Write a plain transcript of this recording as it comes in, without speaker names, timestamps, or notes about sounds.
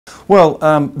Well,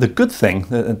 the good thing,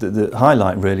 the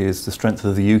highlight really is the strength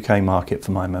of the UK market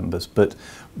for my members, but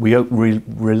we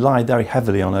rely very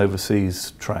heavily on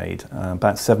overseas trade.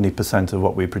 About 70% of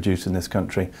what we produce in this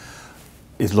country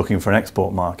is looking for an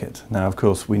export market. Now, of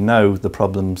course, we know the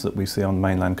problems that we see on the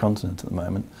mainland continent at the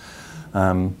moment.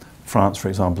 France, for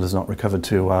example, has not recovered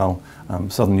too well.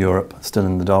 Southern Europe, still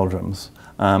in the doldrums.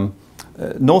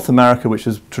 North America, which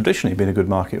has traditionally been a good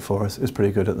market for us, is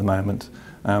pretty good at the moment.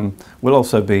 We'll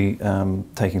also be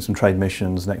taking some trade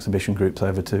missions and exhibition groups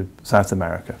over to South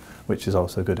America, which is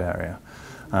also a good area.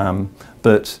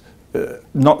 But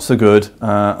not so good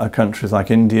are countries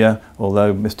like India,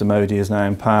 although Mr. Modi is now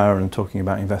in power and talking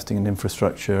about investing in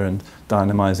infrastructure and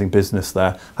dynamising business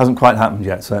there. Hasn't quite happened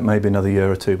yet, so it may be another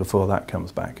year or two before that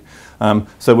comes back.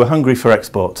 So we're hungry for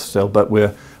exports still, but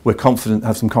we're confident,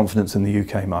 have some confidence in the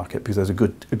UK market because there's a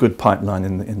good pipeline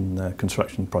in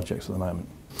construction projects at the moment.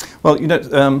 Well, you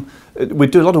know, we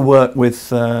do a lot of work with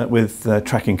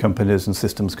tracking companies and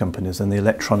systems companies and the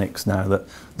electronics now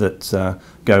that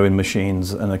go in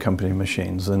machines and accompany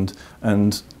machines,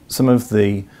 and some of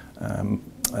the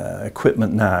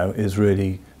equipment now is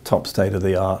really top state of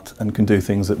the art and can do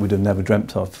things that we'd have never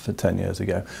dreamt of for 10 years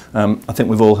ago. I think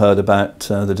we've all heard about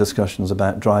the discussions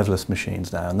about driverless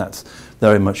machines now, and that's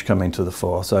very much coming to the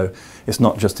fore. So it's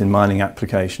not just in mining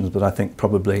applications, but I think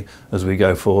probably as we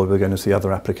go forward we're going to see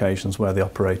other applications where the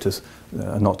operators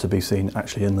are not to be seen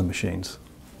actually in the machines.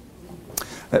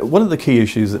 One of the key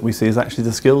issues that we see is actually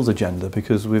the skills agenda,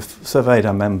 because we've surveyed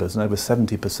our members and over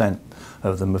 70%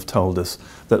 of them have told us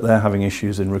that they're having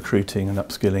issues in recruiting and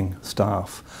upskilling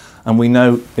staff. And we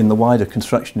know in the wider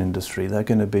construction industry there are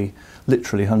going to be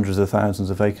literally hundreds of thousands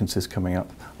of vacancies coming up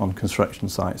on construction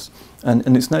sites.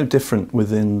 And it's no different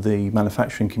within the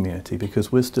manufacturing community,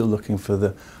 because we're still looking for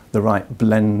the right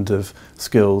blend of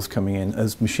skills coming in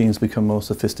as machines become more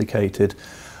sophisticated,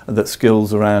 that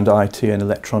skills around IT and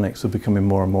electronics are becoming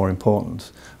more and more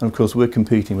important. And of course we're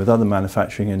competing with other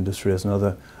manufacturing industries and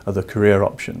other career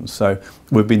options. So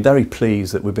we've been very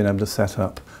pleased that we've been able to set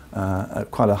up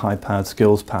quite a high-powered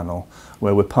skills panel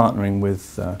where we're partnering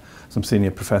with some senior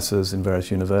professors in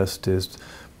various universities,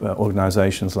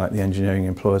 organisations like the Engineering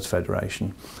Employers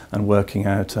Federation, and working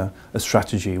out a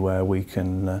strategy where we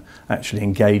can actually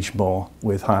engage more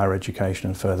with higher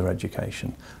education and further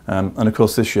education. And of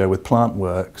course this year with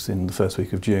PlantworX in the first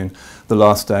week of June, the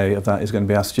last day of that is going to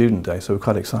be our student day, so we're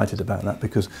quite excited about that,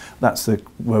 because that's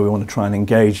where we want to try and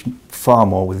engage far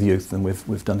more with youth than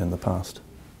we've done in the past.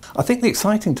 I think the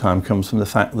exciting time comes from the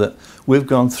fact that we've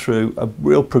gone through a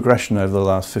real progression over the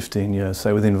last 15 years,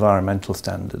 say with environmental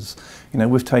standards. You know,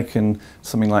 we've taken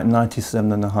something like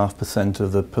 97.5%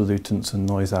 of the pollutants and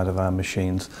noise out of our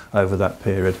machines over that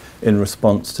period in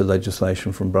response to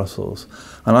legislation from Brussels.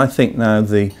 And I think now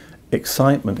the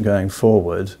excitement going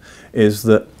forward is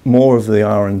that more of the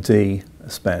R&D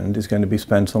spend is going to be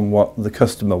spent on what the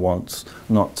customer wants,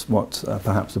 not what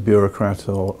perhaps a bureaucrat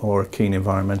or a keen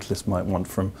environmentalist might want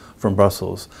from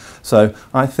Brussels. So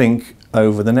I think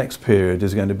over the next period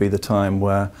is going to be the time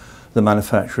where the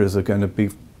manufacturers are going to be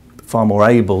far more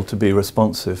able to be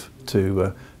responsive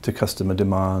to customer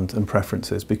demand and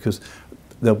preferences, because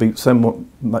there'll be so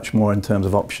much more in terms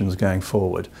of options going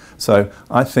forward. So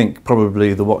I think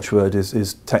probably the watchword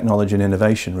is technology and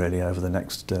innovation really over the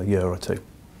next year or two.